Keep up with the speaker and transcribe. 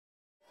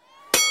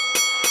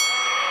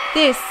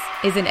This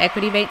is an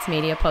Equity Mates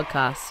Media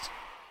podcast.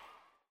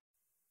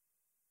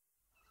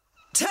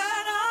 Turn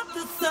up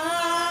the thumb.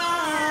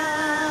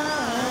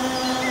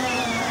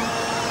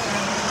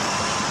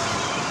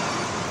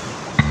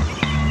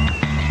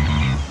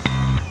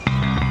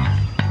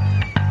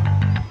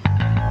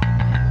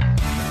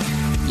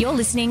 You're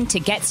listening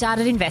to Get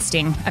Started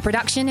Investing, a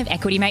production of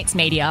Equity Mates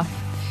Media.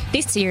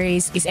 This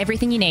series is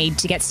everything you need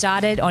to get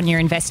started on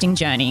your investing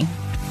journey.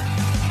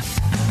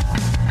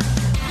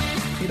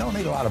 You don't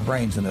need a lot of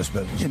brains in this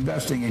business.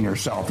 Investing in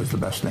yourself is the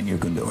best thing you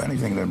can do.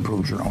 Anything that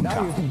improves your own Now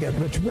time. you can get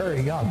rich very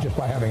young just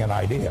by having an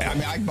idea. I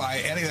mean, I can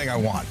buy anything I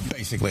want,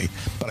 basically,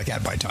 but I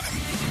can't buy time.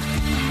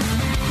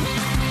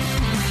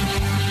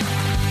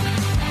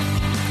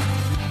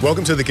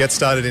 Welcome to the Get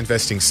Started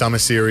Investing Summer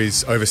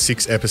Series. Over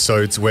 6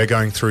 episodes, we're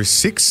going through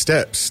 6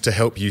 steps to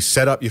help you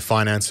set up your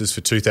finances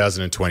for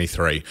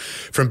 2023.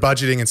 From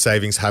budgeting and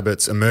savings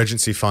habits,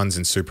 emergency funds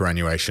and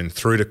superannuation,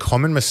 through to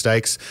common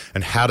mistakes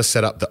and how to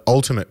set up the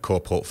ultimate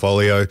core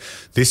portfolio,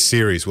 this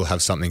series will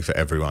have something for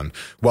everyone.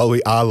 While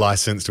we are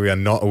licensed, we are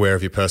not aware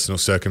of your personal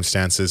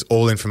circumstances.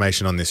 All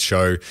information on this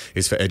show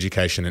is for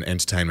education and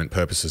entertainment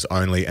purposes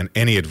only, and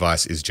any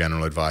advice is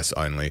general advice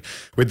only.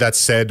 With that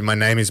said, my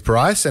name is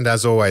Bryce, and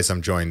as always,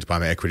 I'm joined by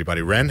my equity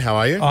buddy Ren. How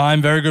are you? I'm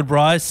very good,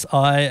 Bryce.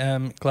 I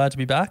am glad to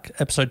be back.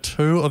 Episode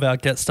 2 of our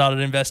Get Started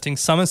Investing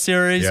Summer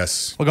Series.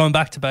 Yes. We're going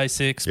back to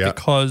basics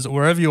because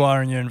wherever you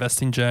are in your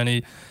investing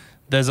journey,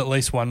 there's at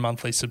least one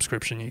monthly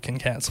subscription you can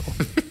cancel.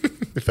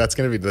 If that's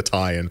going to be the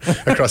tie-in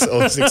across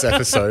all 6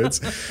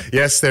 episodes.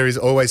 Yes, there is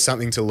always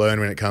something to learn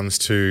when it comes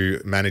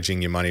to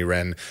managing your money,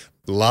 Ren.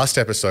 Last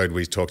episode,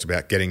 we talked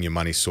about getting your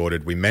money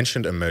sorted. We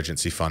mentioned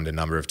emergency fund a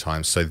number of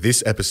times. So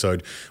this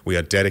episode, we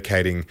are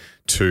dedicating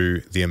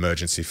to the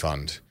emergency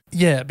fund.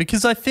 Yeah,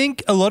 because I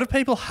think a lot of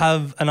people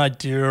have an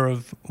idea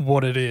of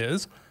what it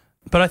is,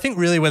 but I think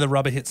really where the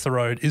rubber hits the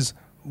road is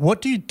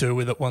what do you do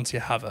with it once you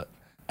have it?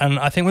 And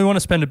I think we want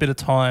to spend a bit of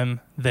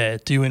time there.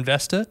 Do you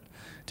invest it?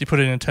 Do you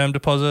put it in a term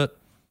deposit,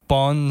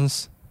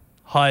 bonds,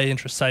 high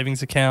interest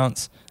savings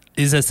accounts?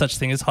 Is there such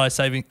thing as high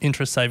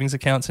interest savings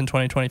accounts in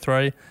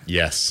 2023?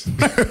 Yes.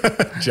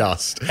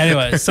 Just.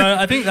 Anyway, so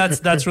I think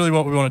that's really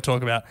what we want to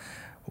talk about.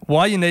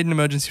 Why you need an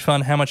emergency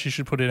fund, how much you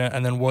should put in it,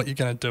 and then what you're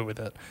going to do with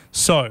it.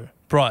 So,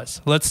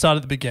 Bryce, let's start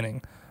at the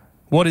beginning.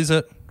 What is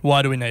it?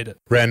 Why do we need it?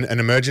 Ren, an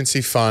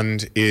emergency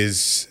fund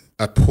is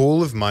a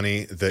pool of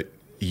money that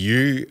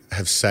you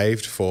have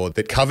saved for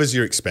that covers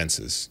your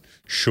expenses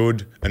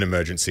should an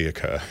emergency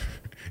occur.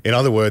 In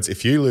other words,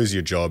 if you lose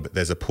your job,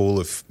 there's a pool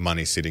of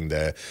money sitting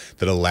there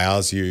that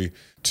allows you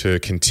to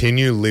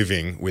continue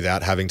living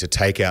without having to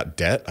take out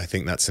debt. I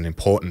think that's an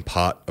important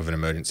part of an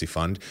emergency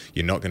fund.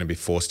 You're not going to be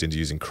forced into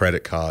using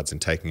credit cards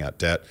and taking out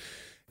debt.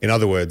 In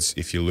other words,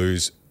 if you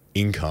lose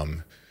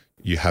income,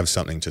 you have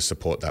something to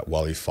support that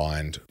while you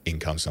find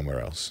income somewhere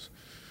else.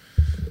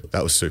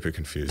 That was super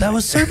confusing. But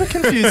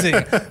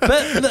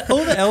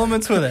all the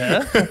elements were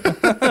there.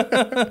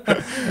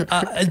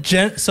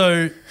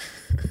 So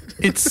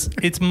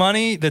it's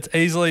money that's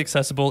easily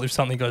accessible if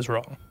something goes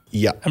wrong.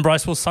 Yeah. And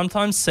Bryce will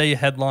sometimes see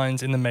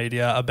headlines in the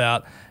media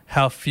about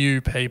how few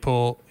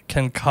people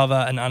can cover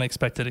an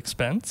unexpected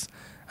expense.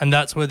 And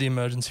that's where the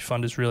emergency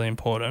fund is really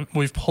important.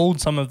 We've pulled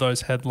some of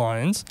those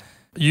headlines.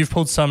 You've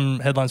pulled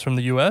some headlines from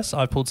the US.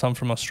 I've pulled some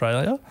from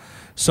Australia.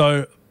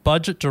 So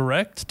Budget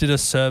Direct did a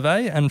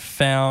survey and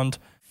found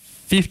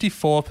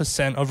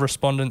 54% of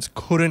respondents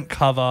couldn't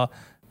cover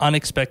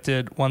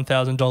unexpected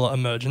 $1,000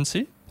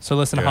 emergency. So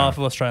less than half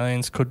of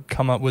Australians could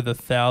come up with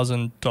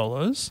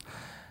 $1,000.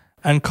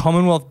 And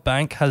Commonwealth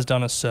Bank has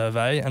done a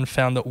survey and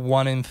found that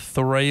 1 in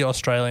 3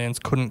 Australians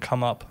couldn't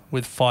come up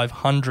with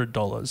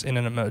 $500 in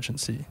an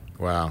emergency.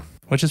 Wow.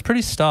 Which is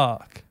pretty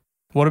stark.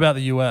 What about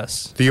the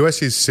US? The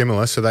US is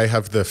similar. So they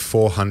have the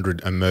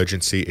 $400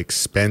 emergency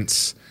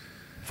expense.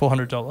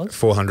 $400?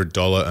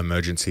 $400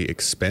 emergency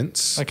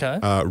expense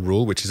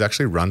rule, which is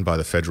actually run by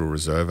the Federal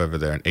Reserve over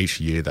there. And each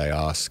year they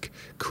ask,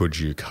 could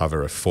you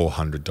cover a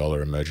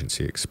 $400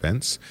 emergency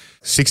expense?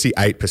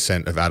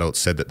 68% of adults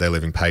said that they're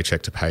living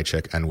paycheck to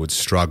paycheck and would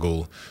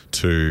struggle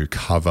to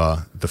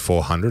cover the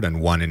 $400,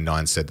 and 1 in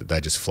 9 said that they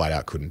just flat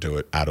out couldn't do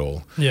it at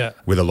all. Yeah.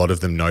 With a lot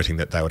of them noting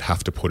that they would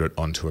have to put it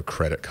onto a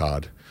credit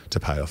card to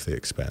pay off the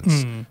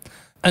expense.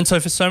 And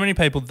so for so many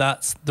people,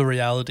 that's the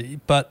reality.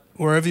 But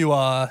wherever you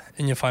are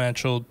in your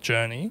financial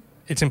journey,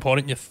 it's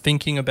important you're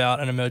thinking about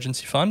an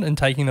emergency fund and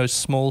taking those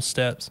small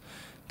steps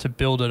to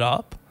build it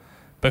up,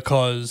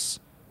 because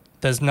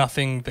there's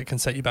nothing that can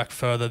set you back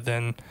further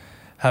than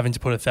having to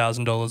put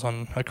 $1,000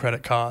 on a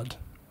credit card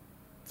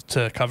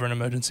to cover an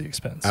emergency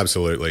expense.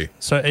 Absolutely.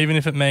 So even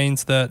if it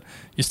means that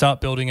you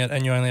start building it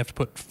and you only have to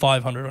put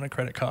 $500 on a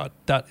credit card,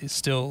 that is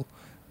still,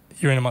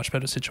 you're in a much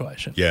better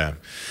situation. Yeah.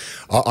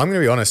 I'm going to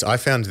be honest, I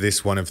found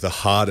this one of the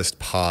hardest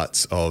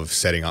parts of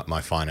setting up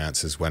my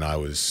finances when I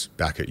was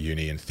back at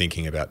uni and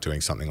thinking about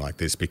doing something like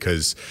this,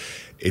 because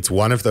it's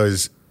one of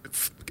those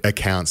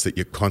accounts that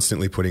you're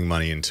constantly putting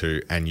money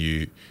into, and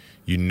you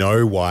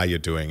know why you're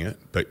doing it,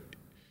 but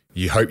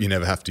you hope you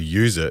never have to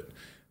use it.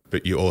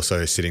 but you're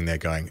also sitting there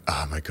going,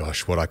 oh my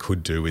gosh, what I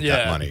could do with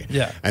that money.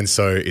 Yeah. And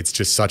so it's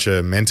just such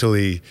a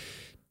mentally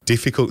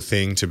difficult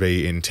thing to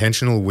be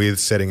intentional with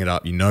setting it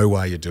up. You know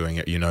why you're doing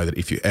it. You know that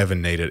if you ever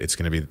need it, it's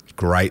going to be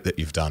great that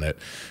you've done it.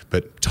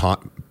 But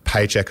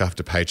paycheck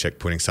after paycheck,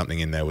 putting something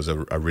in there was a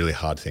really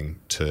hard thing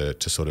to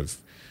sort of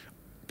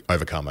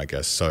overcome, I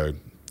guess. So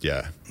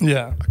yeah,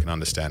 I can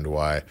understand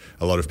why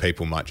a lot of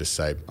people might just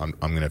say, I'm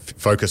going to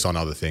focus on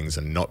other things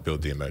and not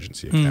build the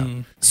emergency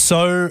account.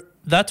 So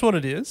that's what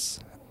it is.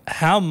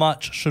 How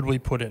much should we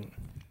put in?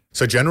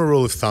 So general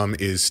rule of thumb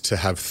is to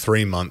have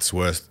 3 months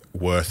worth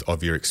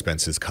of your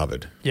expenses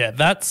covered. Yeah,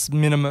 that's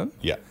minimum.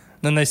 Yeah.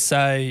 Then they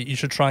say you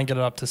should try and get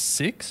it up to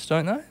 6,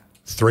 don't they?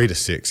 3 to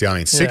 6. Yeah, I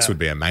mean, 6 would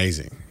be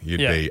amazing. You'd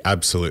be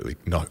absolutely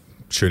not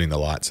shooting the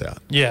lights out.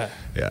 Yeah.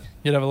 Yeah.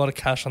 You'd have a lot of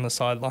cash on the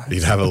sidelines.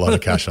 You'd have a lot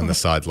of cash on the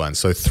sidelines.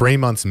 So 3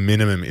 months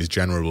minimum is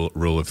general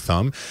rule of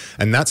thumb.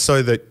 And that's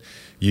so that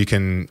you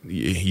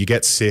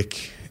get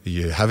sick,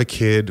 you have a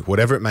kid,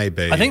 whatever it may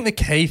be. I think the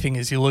key thing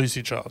is you lose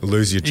your job.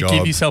 You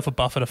give yourself a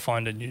buffer to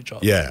find a new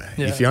job. Yeah.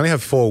 If you only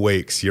have 4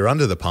 weeks, you're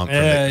under the pump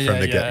from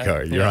the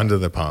get-go. You're under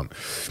the pump.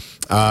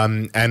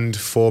 And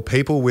for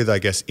people with, I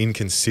guess,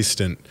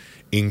 inconsistent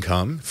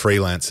income,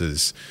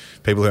 freelancers,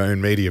 people who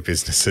own media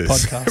businesses,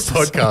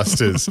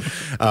 podcasters,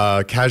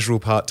 casual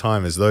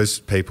part-timers, those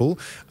people,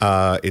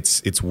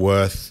 it's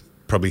worth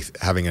probably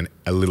having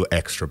a little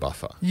extra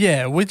buffer.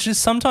 Yeah, which is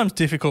sometimes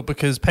difficult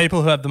because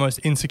people who have the most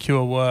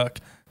insecure work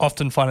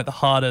often find it the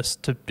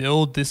hardest to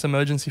build this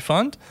emergency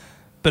fund,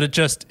 but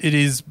it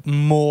is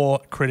more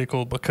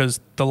critical because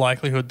the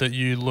likelihood that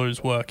you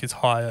lose work is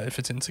higher if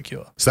it's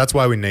insecure. So that's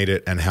why we need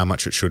it and how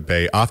much it should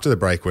be. After the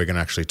break, we're going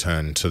to actually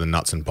turn to the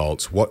nuts and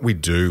bolts, what we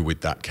do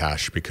with that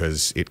cash,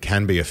 because it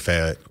can be a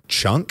fair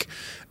chunk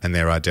and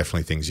there are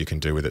definitely things you can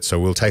do with it. So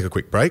we'll take a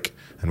quick break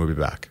and we'll be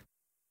back.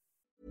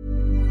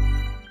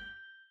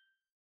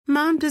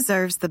 Mom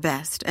deserves the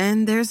best,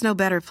 and there's no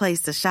better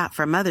place to shop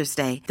for Mother's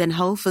Day than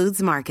Whole Foods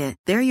Market.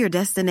 They're your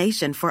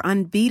destination for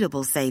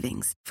unbeatable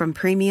savings, from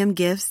premium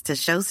gifts to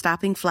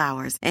show-stopping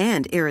flowers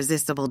and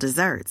irresistible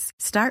desserts.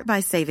 Start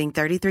by saving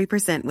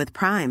 33% with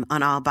Prime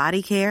on all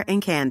body care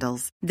and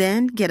candles.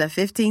 Then get a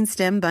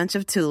 15-stem bunch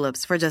of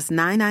tulips for just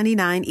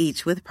 $9.99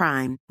 each with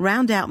Prime.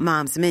 Round out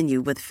Mom's menu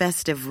with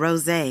festive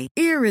rosé,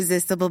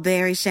 irresistible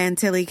berry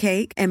chantilly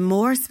cake, and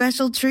more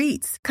special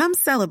treats. Come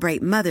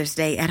celebrate Mother's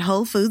Day at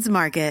Whole Foods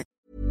Market.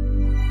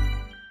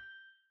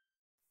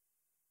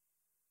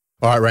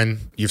 All right, Ren,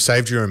 you've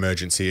saved your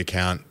emergency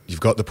account. You've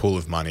got the pool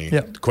of money.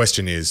 Yep. The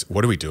question is,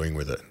 what are we doing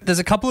with it? There's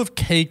a couple of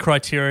key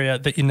criteria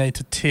that you need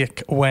to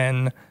tick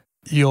when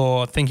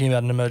you're thinking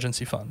about an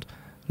emergency fund.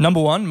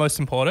 Number one, most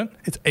important,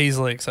 it's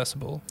easily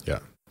accessible. Yeah.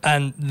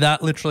 And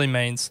that literally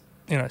means,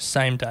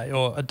 same day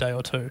or a day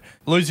or two.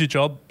 Lose your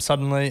job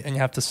suddenly and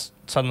you have to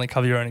suddenly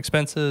cover your own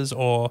expenses,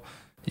 or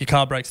your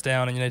car breaks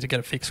down and you need to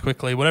get it fixed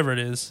quickly, whatever it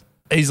is,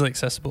 easily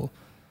accessible.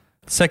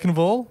 Second of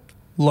all,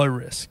 low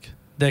risk.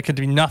 There could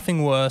be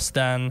nothing worse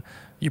than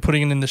you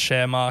putting it in the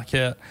share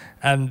market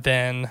and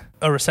then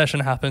a recession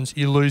happens,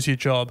 you lose your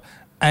job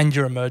and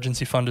your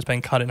emergency fund has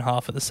been cut in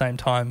half at the same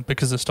time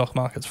because the stock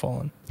market's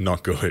fallen.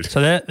 Not good.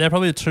 So they're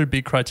probably the two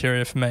big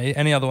criteria for me.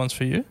 Any other ones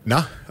for you?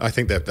 No, I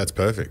think that's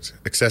perfect.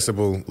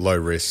 Accessible, low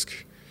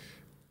risk.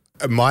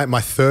 My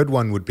third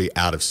one would be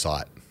out of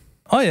sight.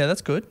 Oh, yeah,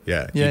 that's good.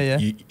 Yeah.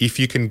 If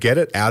you can get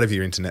it out of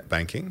your internet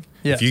banking,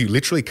 if you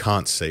literally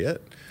can't see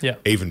it,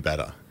 even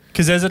better.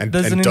 Because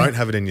don't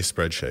have it in your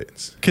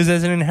spreadsheets. Because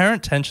there's an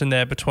inherent tension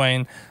there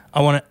between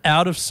I want it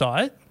out of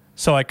sight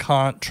so I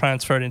can't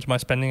transfer it into my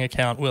spending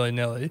account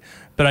willy-nilly,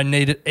 but I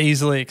need it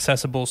easily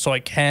accessible so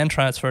I can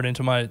transfer it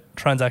into my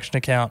transaction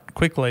account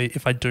quickly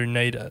if I do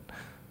need it.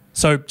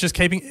 So just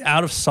keeping it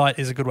out of sight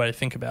is a good way to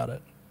think about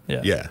it.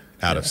 Yeah,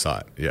 out of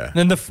sight, yeah.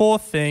 Then the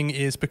fourth thing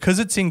is because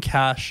it's in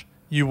cash,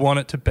 you want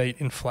it to beat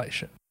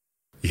inflation.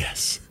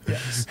 Yes.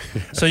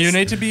 So you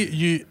need to be,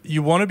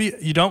 you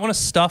don't want to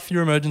stuff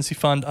your emergency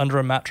fund under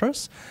a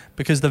mattress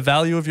because the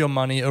value of your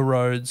money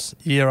erodes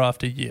year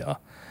after year.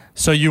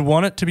 So you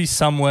want it to be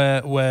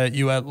somewhere where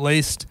your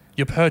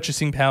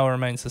purchasing power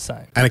remains the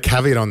same. And a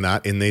caveat on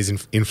that, in these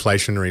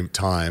inflationary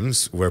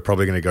times, we're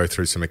probably going to go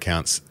through some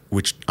accounts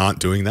which aren't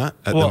doing that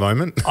at the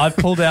moment. I've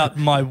pulled out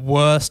my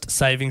worst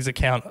savings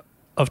account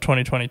of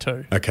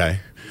 2022. Okay.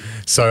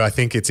 So I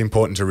think it's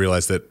important to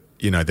realize that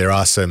there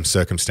are some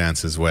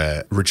circumstances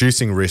where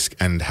reducing risk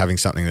and having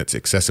something that's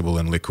accessible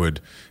and liquid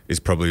is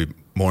probably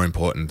more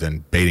important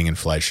than beating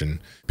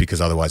inflation, because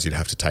otherwise you'd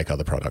have to take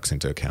other products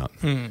into account.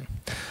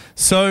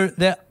 So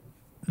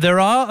there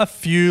are a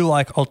few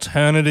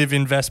alternative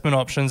investment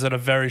options that are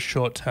very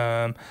short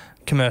term,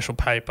 commercial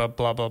paper,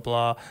 blah, blah,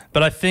 blah.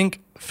 But I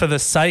think for the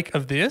sake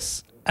of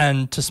this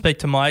and to speak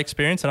to my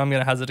experience, and I'm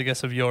going to hazard a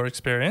guess of your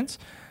experience,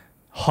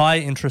 high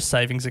interest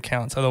savings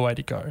accounts are the way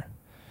to go.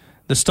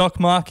 The stock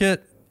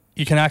market,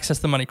 you can access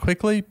the money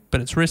quickly,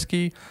 but it's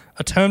risky.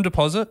 A term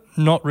deposit,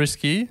 not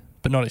risky,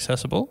 but not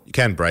accessible. You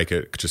can break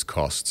it just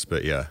costs,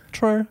 but yeah.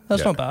 True.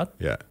 That's not bad.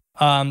 Yeah.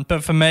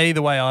 But for me,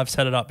 the way I've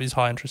set it up is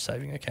high interest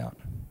saving account.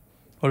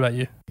 What about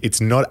you?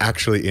 It's not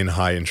actually in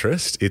high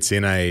interest. It's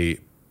in a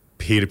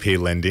peer-to-peer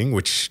lending,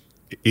 which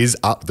is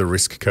up the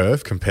risk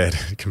curve compared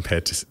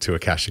to a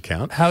cash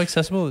account. How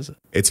accessible is it?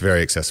 It's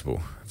very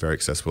accessible. Very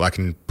accessible. I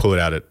can pull it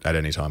out at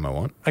any time I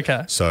want.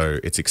 Okay. So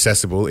it's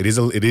accessible. It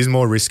is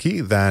more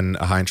risky than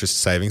a high interest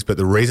savings, but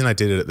the reason I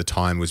did it at the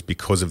time was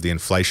because of the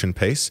inflation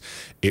piece.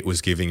 It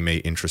was giving me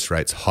interest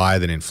rates higher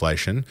than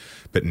inflation,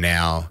 but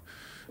now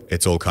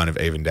it's all kind of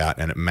evened out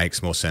and it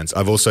makes more sense.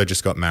 I've also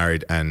just got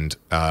married and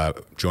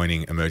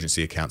joining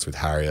emergency accounts with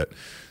Harriet.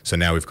 So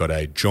now we've got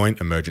a joint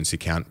emergency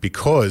account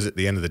because at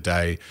the end of the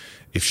day,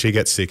 if she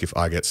gets sick, if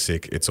I get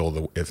sick, it's all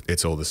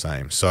the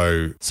same.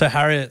 So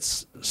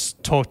Harriet's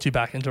talked you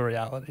back into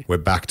reality.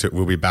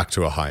 we'll be back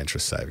to a high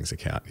interest savings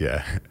account.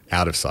 Yeah,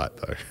 out of sight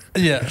though.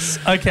 Yes.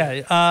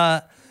 Okay.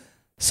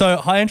 So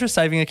high interest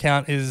saving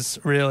account is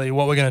really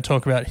what we're going to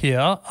talk about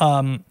here.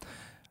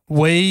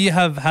 We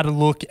have had a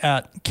look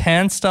at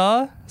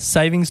CanStar,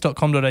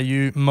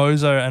 savings.com.au,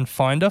 Mozo and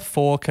Finder,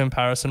 4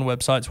 comparison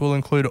websites. We'll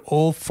include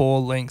all 4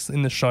 links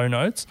in the show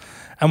notes.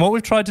 And what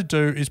we've tried to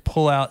do is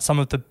pull out some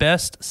of the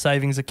best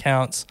savings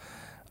accounts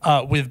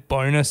with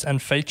bonus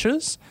and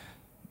features.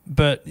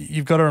 But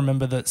you've got to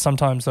remember that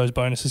sometimes those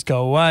bonuses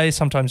go away.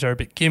 Sometimes they're a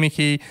bit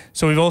gimmicky.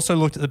 So we've also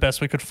looked at the best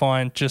we could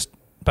find just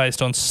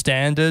based on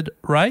standard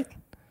rate.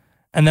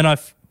 And then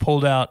I've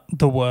pulled out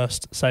the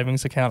worst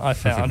savings account I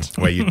found.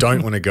 Where you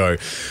don't want to go.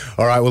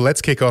 All right, well,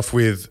 let's kick off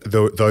with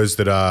those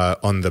that are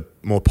on the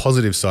more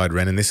positive side,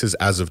 Ren, and this is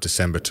as of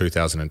December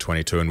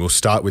 2022, and we'll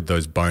start with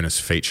those bonus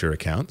feature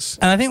accounts.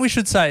 And I think we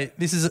should say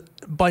this is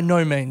by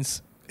no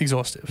means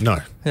exhaustive. No.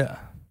 Yeah.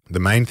 The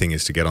main thing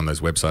is to get on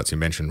those websites you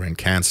mentioned, Ren,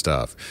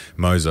 CanStar,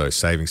 Mozo,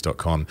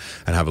 savings.com,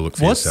 and have a look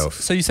for yourself.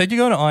 So you said you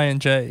go to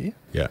ING.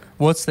 Yeah.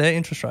 What's their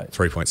interest rate?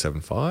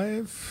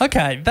 3.75.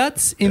 Okay,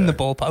 that's in the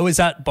ballpark. Is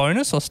that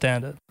bonus or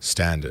standard?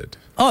 Standard.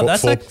 Oh,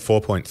 that's like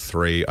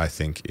 4.3, I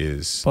think,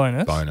 is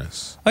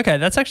bonus. Okay,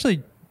 that's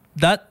actually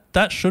that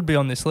should be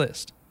on this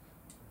list.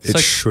 It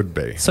should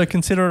be. So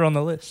consider it on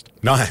the list.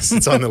 Nice,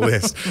 it's on the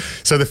list.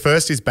 So the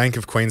first is Bank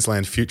of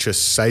Queensland Future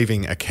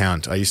Saving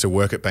Account. I used to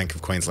work at Bank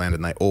of Queensland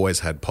and they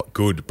always had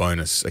good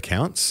bonus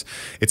accounts.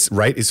 Its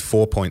rate is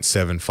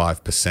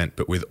 4.75%,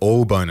 but with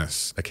all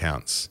bonus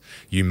accounts,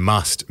 you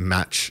must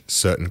match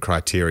certain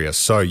criteria.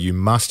 So you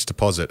must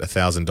deposit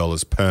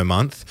 $1,000 per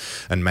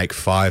month and make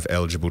 5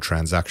 eligible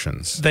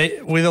transactions.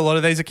 With a lot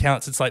of these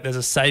accounts, it's like there's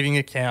a saving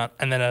account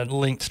and then a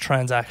linked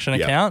transaction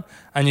account,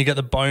 and you get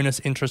the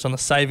bonus interest on the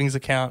savings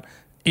account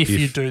if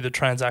you do the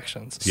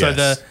transactions. Yes.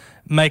 So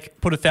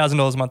put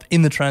 $1,000 a month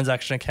in the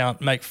transaction account,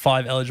 make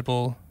 5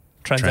 eligible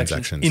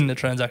transactions in the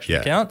transaction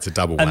account. It's a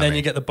double whammy. And then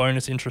you get the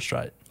bonus interest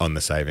rate. On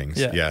the savings,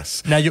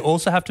 yes. Now, you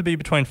also have to be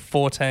between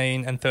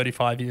 14 and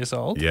 35 years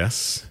old.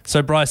 Yes.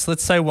 So, Bryce,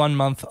 let's say 1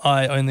 month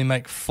I only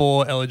make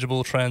 4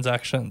 eligible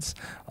transactions.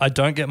 I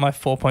don't get my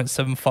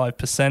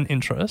 4.75%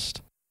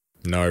 interest.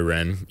 No,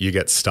 Ren, you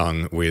get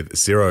stung with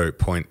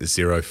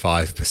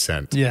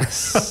 0.05%. Yes.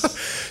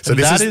 So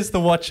that is the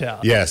watch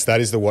out. Yes, that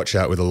is the watch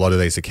out with a lot of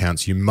these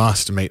accounts. You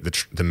must meet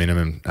the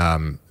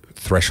minimum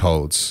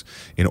thresholds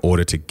in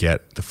order to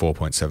get the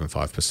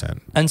 4.75%.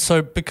 And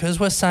so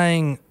because we're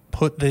saying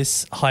put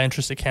this high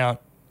interest account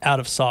out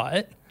of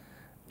sight,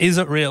 is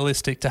it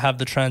realistic to have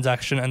the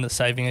transaction and the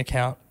saving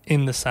account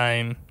in the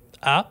same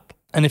app?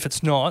 And if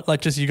it's not,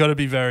 you got to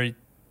be very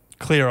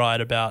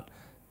clear-eyed about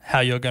how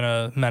you're going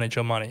to manage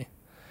your money.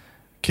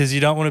 Because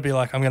you don't want to be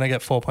like, I'm going to get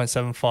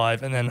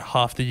 4.75 and then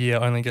half the year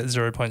only get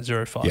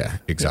 0.05. Yeah,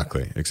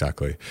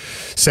 exactly.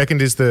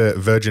 Second is the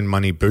Virgin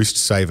Money Boost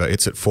Saver.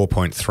 It's at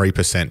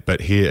 4.3%,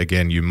 but here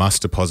again, you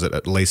must deposit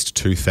at least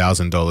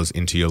 $2,000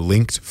 into your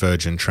linked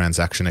Virgin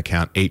transaction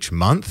account each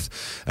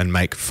month and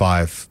make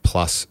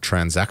 5+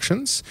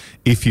 transactions.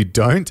 If you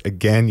don't,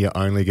 again, you're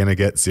only going to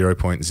get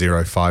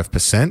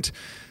 0.05%,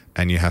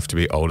 and you have to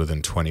be older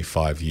than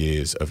 25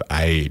 years of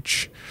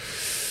age.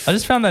 I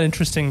just found that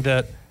interesting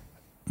that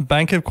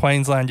Bank of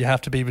Queensland, you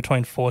have to be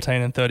between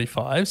 14 and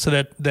 35.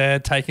 So they're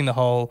taking the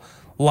whole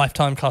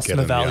lifetime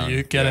customer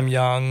value, get them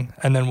young,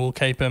 and then we'll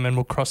keep them and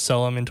we'll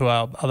cross-sell them into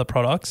our other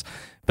products.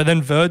 But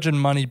then Virgin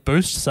Money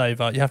Boost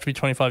Saver, you have to be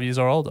 25 years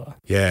or older.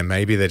 Yeah,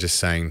 maybe they're just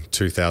saying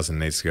 2,000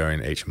 needs to go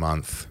in each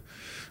month.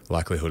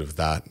 Likelihood of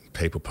that,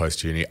 people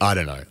post-uni, I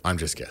don't know. I'm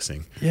just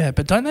guessing. Yeah,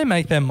 but don't they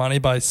make their money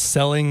by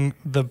selling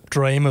the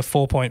dream of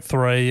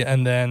 4.3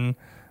 and then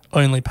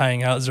only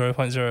paying out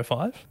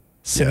 0.05?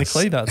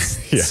 Cynically, that's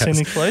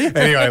cynically.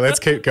 Anyway, let's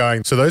keep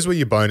going. So those were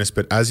your bonus,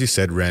 but as you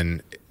said,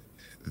 Ren,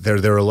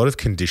 there are a lot of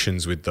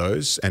conditions with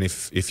those. And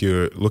if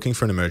you're looking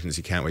for an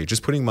emergency account where you're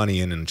just putting money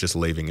in and just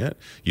leaving it,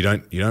 you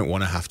don't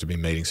want to have to be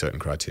meeting certain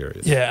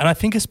criteria. Yeah, and I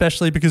think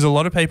especially because a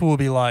lot of people will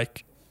be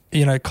like,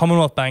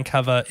 Commonwealth Bank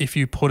have if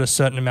you put a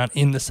certain amount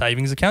in the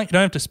savings account, you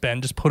don't have to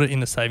spend, just put it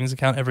in the savings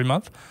account every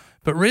month.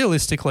 But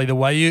realistically, the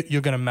way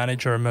you're going to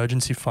manage your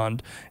emergency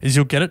fund is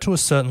you'll get it to a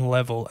certain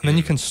level and then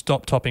you can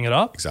stop topping it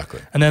up. Exactly.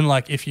 And then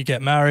like if you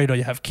get married or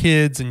you have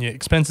kids and your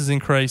expenses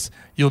increase,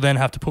 you'll then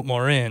have to put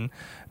more in.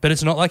 But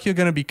it's not like you're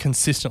going to be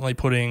consistently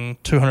putting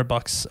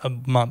 $200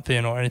 a month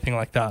in or anything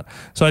like that.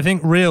 So I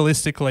think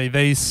realistically,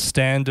 these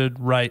standard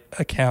rate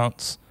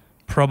accounts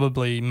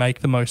probably make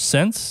the most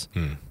sense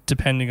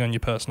depending on your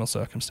personal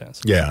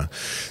circumstances. Yeah.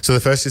 So the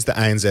first is the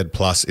ANZ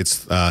Plus.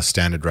 It's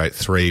standard rate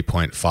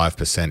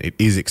 3.5%. It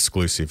is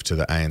exclusive to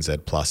the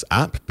ANZ Plus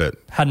app, but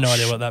Had no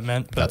idea what that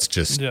meant. But that's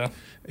just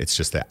it's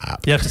just their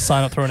app. You have to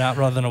sign up through an app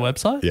rather than a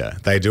website? Yeah.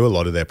 They do a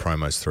lot of their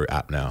promos through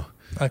app now.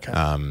 Okay.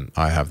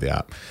 I have the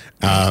app.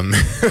 Wow,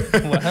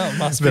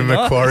 must be The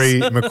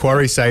nice.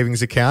 Macquarie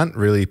savings account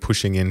really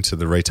pushing into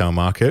the retail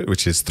market,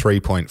 which is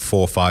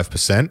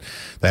 3.45%.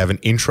 They have an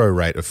intro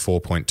rate of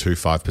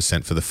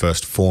 4.25% for the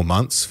first 4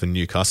 months for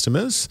new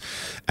customers.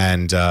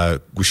 And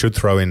we should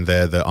throw in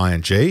there the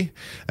ING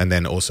and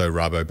then also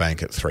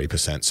Rabobank at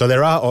 3%. So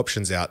there are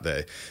options out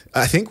there.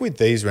 I think with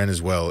these, Ren,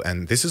 as well,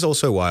 and this is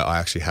also why I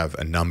actually have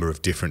a number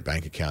of different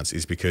bank accounts,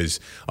 is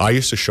because I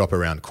used to shop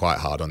around quite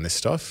hard on this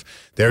stuff.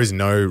 There is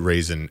no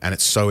reason, and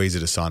it's so easy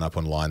to sign up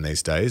online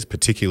these days,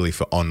 particularly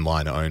for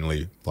online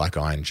only like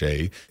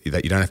ING,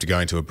 that you don't have to go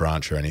into a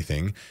branch or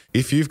anything.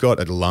 If you've got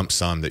a lump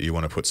sum that you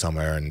want to put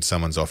somewhere and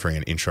someone's offering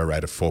an intro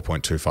rate of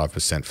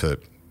 4.25% for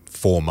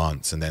 4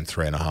 months and then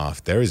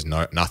 3.5%, there is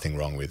nothing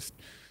wrong with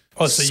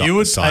So you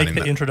would take the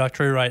that.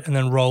 introductory rate and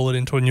then roll it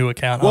into a new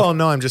account? Well,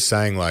 no, I'm just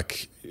saying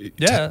like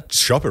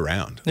shop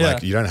around. Yeah.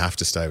 Like you don't have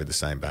to stay with the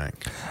same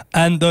bank.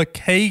 And the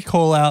key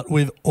call out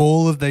with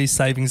all of these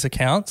savings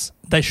accounts,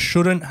 they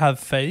shouldn't have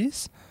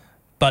fees,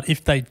 but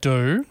if they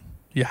do,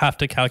 you have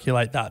to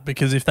calculate that,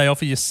 because if they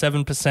offer you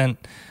 7%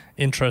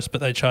 interest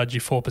but they charge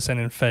you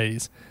 4% in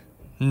fees,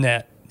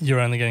 net, you're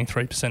only getting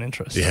 3%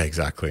 interest. Yeah,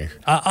 exactly.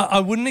 I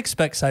wouldn't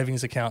expect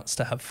savings accounts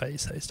to have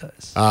fees these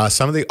days.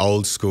 Some of the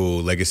old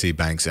school legacy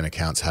banks and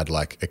accounts had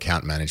like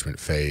account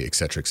management fee, et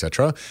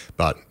cetera,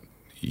 but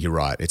you're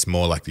right. It's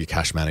more like your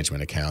cash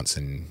management accounts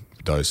and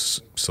those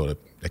sort of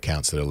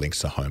accounts that are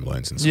linked to home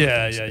loans and stuff.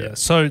 Yeah.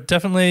 So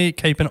definitely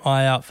keep an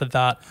eye out for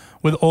that.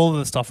 With all of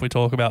the stuff we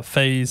talk about,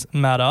 fees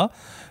matter.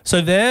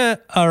 So there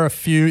are a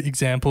few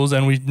examples,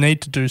 and we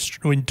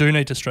do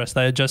need to stress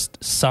they are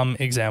just some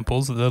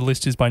examples. The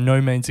list is by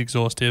no means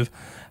exhaustive.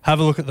 Have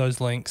a look at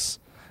those links.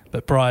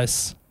 But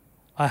Bryce,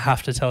 I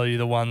have to tell you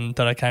the one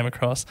that I came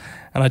across,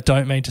 and I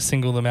don't mean to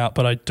single them out,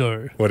 but I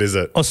do. What is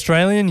it?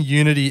 Australian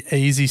Unity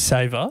Easy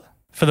Saver.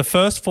 For the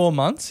first 4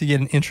 months, you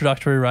get an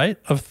introductory rate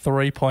of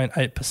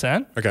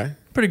 3.8%. Okay.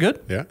 Pretty good.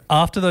 Yeah.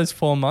 After those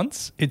 4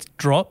 months, it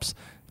drops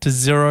to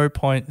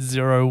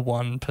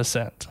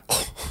 0.01%.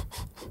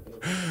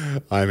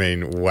 I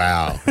mean,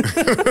 wow.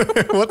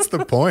 What's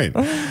the point?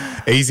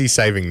 Easy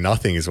saving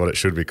nothing is what it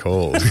should be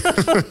called.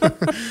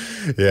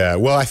 Yeah.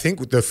 Well, I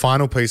think the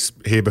final piece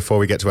here before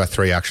we get to our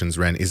 3 actions,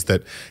 Ren, is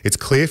that it's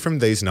clear from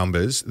these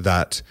numbers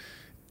that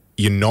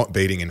you're not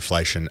beating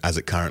inflation as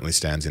it currently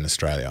stands in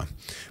Australia.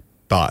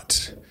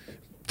 But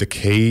the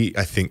key,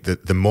 I think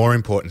that the more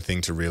important thing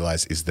to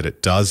realise is that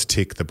it does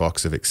tick the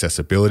box of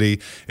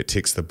accessibility. It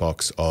ticks the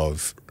box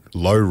of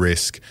low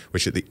risk,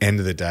 which at the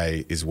end of the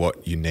day is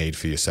what you need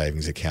for your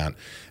savings account.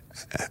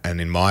 And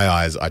in my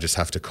eyes, I just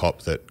have to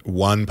cop that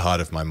one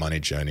part of my money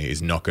journey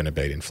is not going to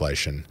beat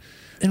inflation.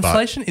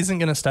 Inflation isn't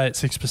going to stay at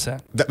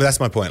 6%. That's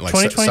my point. Like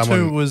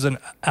 2022 was an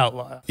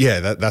outlier.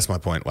 Yeah, that's my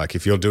point. Like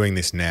if you're doing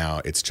this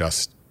now, it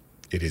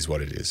is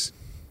what it is.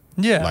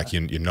 Yeah. Like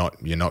you're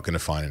not going to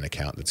find an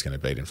account that's going to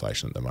beat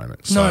inflation at the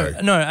moment. So,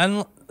 No.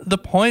 And the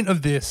point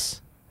of this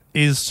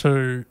is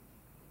to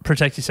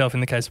protect yourself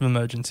in the case of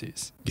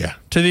emergencies. Yeah.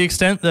 To the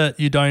extent that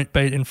you don't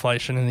beat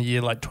inflation in a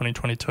year like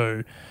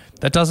 2022,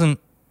 that doesn't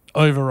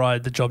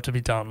override the job to be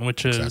done,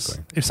 which is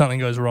if something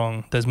goes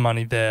wrong, there's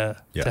money there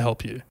to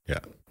help you. Yeah.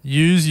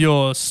 Use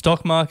your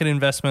stock market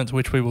investments,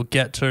 which we will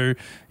get to.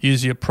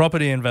 Use your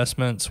property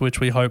investments, which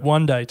we hope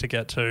one day to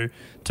get to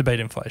beat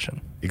inflation.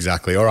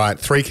 Exactly. All right.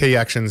 3 key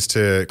actions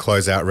to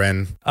close out,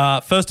 Ren.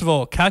 First of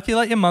all,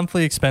 calculate your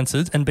monthly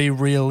expenses and be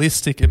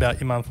realistic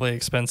about your monthly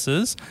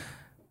expenses.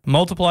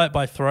 Multiply it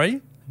by 3.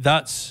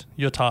 That's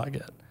your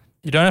target.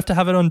 You don't have to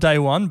have it on day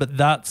one, but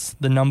that's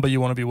the number you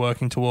want to be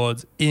working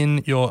towards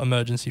in your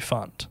emergency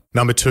fund.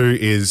 Number 2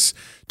 is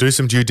do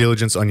some due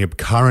diligence on your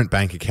current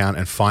bank account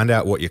and find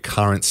out what your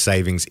current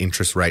savings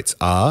interest rates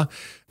are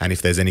and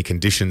if there's any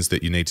conditions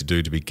that you need to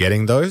do to be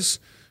getting those,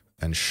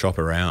 and shop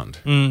around.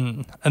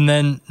 And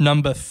then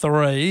number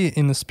 3,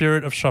 in the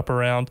spirit of shop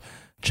around,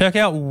 check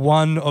out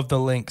one of the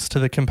links to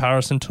the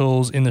comparison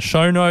tools in the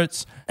show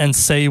notes and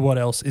see what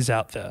else is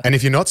out there. And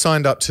if you're not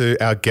signed up to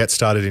our Get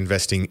Started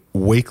Investing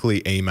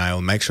weekly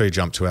email, make sure you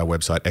jump to our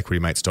website,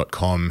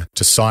 equitymates.com,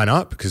 to sign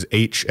up, because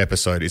each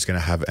episode is going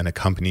to have an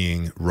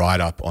accompanying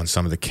write-up on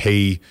some of the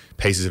key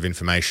pieces of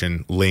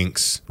information,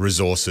 links,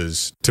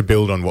 resources to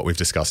build on what we've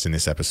discussed in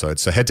this episode.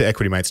 So head to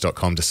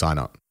equitymates.com to sign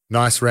up.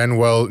 Nice, Ren.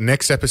 Well,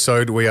 next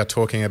episode, we are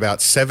talking about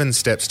 7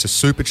 steps to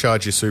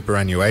supercharge your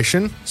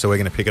superannuation. So we're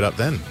going to pick it up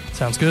then.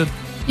 Sounds good.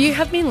 You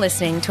have been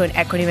listening to an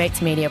Equity Mates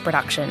Media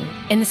production.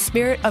 In the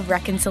spirit of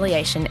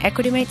reconciliation,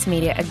 Equity Mates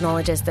Media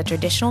acknowledges the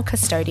traditional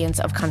custodians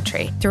of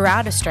country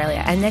throughout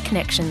Australia and their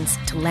connections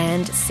to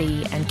land,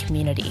 sea and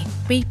community.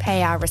 We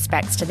pay our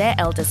respects to their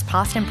elders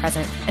past and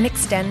present and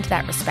extend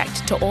that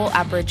respect to all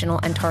Aboriginal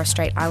and Torres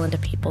Strait Islander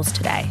peoples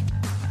today.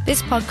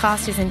 This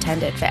podcast is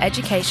intended for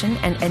education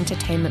and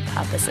entertainment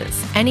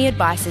purposes. Any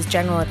advice is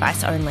general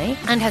advice only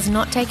and has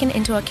not taken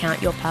into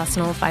account your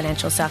personal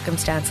financial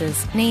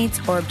circumstances, needs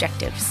or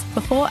objectives.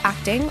 Before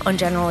acting on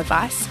general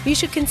advice, you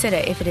should consider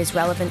if it is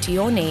relevant to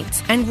your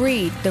needs and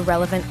read the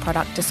relevant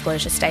product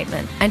disclosure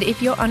statement. And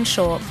if you're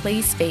unsure,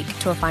 please speak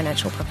to a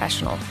financial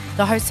professional.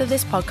 The hosts of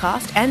this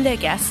podcast and their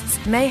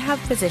guests may have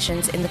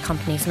positions in the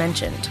companies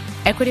mentioned.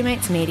 Equity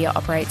Mates Media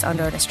operates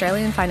under an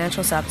Australian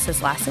Financial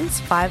Services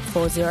Licence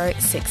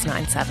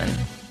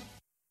 540697.